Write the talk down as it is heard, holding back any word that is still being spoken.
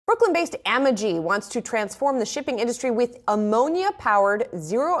Brooklyn-based Amogy wants to transform the shipping industry with ammonia-powered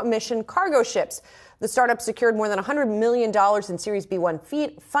zero-emission cargo ships. The startup secured more than $100 million in Series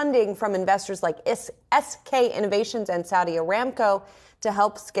B1 funding from investors like SK Innovations and Saudi Aramco to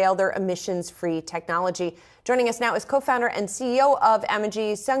help scale their emissions-free technology. Joining us now is co-founder and CEO of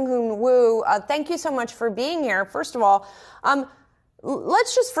Amogy, Seonghoon. Thank you so much for being here. First of all,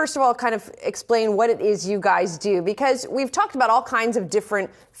 let's just kind of explain what it is you guys do, because we've talked about all kinds of different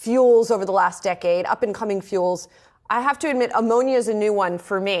fuels over the last decade, up-and-coming fuels. I have to admit, ammonia is a new one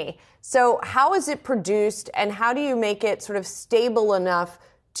for me. So how is it produced, and how do you make it sort of stable enough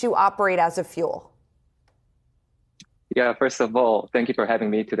to operate as a fuel? Yeah, first of all, thank you for having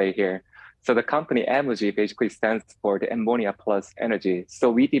me today here. So the company Amogy basically stands for the ammonia plus energy.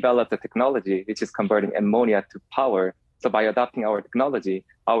 So we developed a technology which is converting ammonia to power. So by adopting our technology,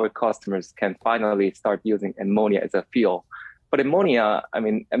 our customers can finally start using ammonia as a fuel. But ammonia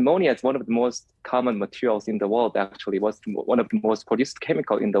is one of the most common materials in the world, actually. Was one of the most produced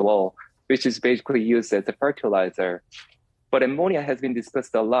chemical in the world, which is basically used as a fertilizer. But ammonia has been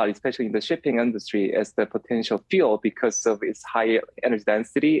discussed a lot, especially in the shipping industry, as the potential fuel because of its high energy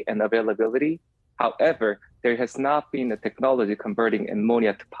density and availability. However, there has not been a technology converting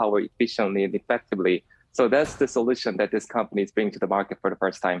ammonia to power efficiently and effectively. So that's the solution that this company is bringing to the market for the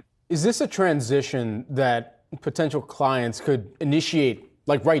first time. Is this a transition that potential clients could initiate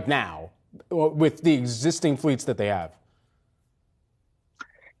like right now with the existing fleets that they have?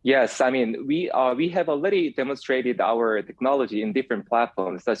 Yes, we have already demonstrated our technology in different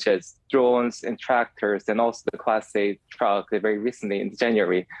platforms, such as drones and tractors, and also the Class A truck very recently in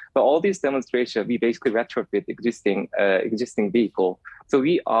January. But all these demonstrations, we basically retrofit existing vehicle. So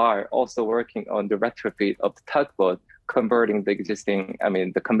we are also working on the retrofit of the tugboat, converting the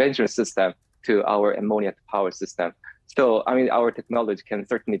the conventional system to our ammonia power system. So, our technology can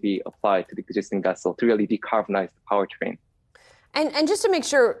certainly be applied to the existing vessel to really decarbonize the powertrain. And just to make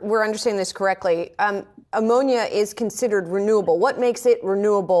sure we're understanding this correctly, ammonia is considered renewable. What makes it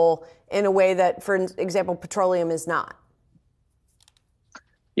renewable in a way that, for example, petroleum is not?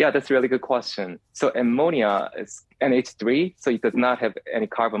 Yeah, that's a really good question. So ammonia is NH3, so it does not have any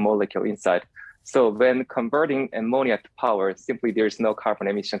carbon molecule inside. So when converting ammonia to power, simply there's no carbon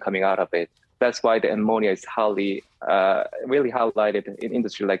emission coming out of it. That's why the ammonia is really highlighted in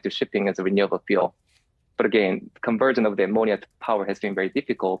industry like the shipping as a renewable fuel. But again, conversion of the ammonia to power has been very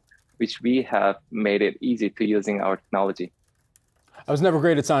difficult, which we have made it easy to using our technology. I was never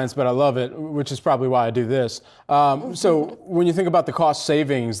great at science, but I love it, which is probably why I do this. So when you think about the cost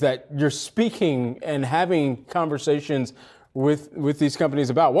savings that you're speaking and having conversations with these companies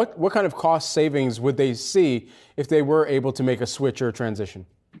about, what kind of cost savings would they see if they were able to make a switch or a transition?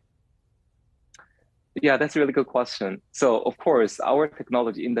 Yeah, that's a really good question. So, of course, our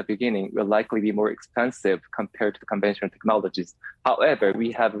technology in the beginning will likely be more expensive compared to the conventional technologies. However,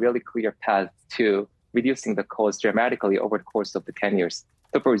 we have a really clear path to reducing the cost dramatically over the course of the 10 years.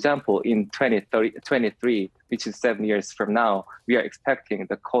 So, for example, in 2023, which is 7 years from now, we are expecting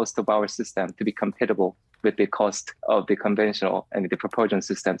the cost of our system to be compatible with the cost of the conventional and the propulsion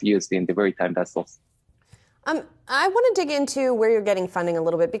systems used in the maritime vessels. I want to dig into where you're getting funding a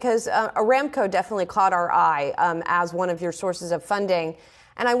little bit, because Aramco definitely caught our eye as one of your sources of funding.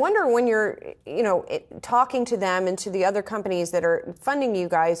 And I wonder, when you're, talking to them and to the other companies that are funding you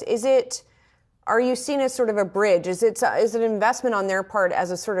guys, are you seen as sort of a bridge? Is it an investment on their part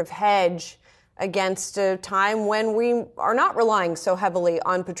as a sort of hedge against a time when we are not relying so heavily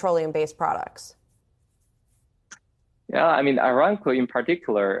on petroleum-based products? Yeah, Aramco in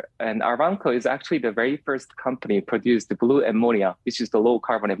particular, and Aramco is actually the very first company produced the blue ammonia, which is the low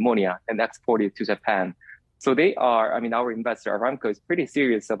carbon ammonia, and exported to Japan. So they are, our investor, Aramco, is pretty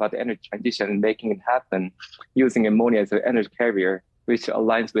serious about the energy transition and making it happen using ammonia as an energy carrier, which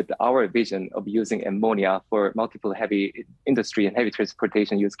aligns with our vision of using ammonia for multiple heavy industry and heavy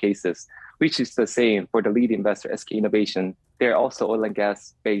transportation use cases, which is the same for the lead investor, SK Innovation. They're also oil and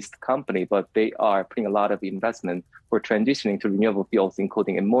gas-based company, but they are putting a lot of investment for transitioning to renewable fuels,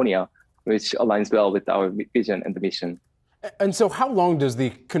 including ammonia, which aligns well with our vision and the mission. And so how long does the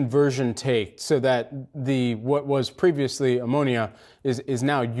conversion take so that what was previously ammonia is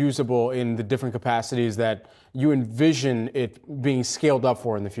now usable in the different capacities that you envision it being scaled up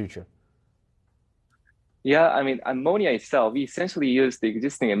for in the future? Yeah, ammonia itself, we essentially use the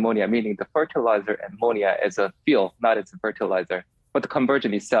existing ammonia, meaning the fertilizer ammonia, as a fuel, not as a fertilizer. But the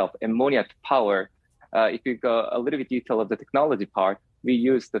conversion itself, ammonia to power, if you go a little bit detail of the technology part, we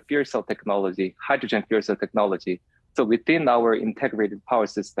use the fuel cell technology, hydrogen fuel cell technology. So within our integrated power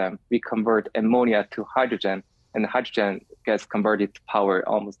system, we convert ammonia to hydrogen and hydrogen gets converted to power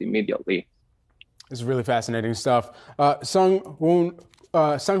almost immediately. This is really fascinating stuff. Seonghoon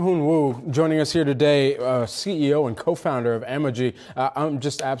Woo joining us here today, CEO and co-founder of Amogy. I'm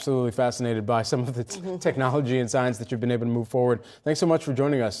just absolutely fascinated by some of the technology and science that you've been able to move forward. Thanks so much for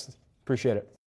joining us. Appreciate it.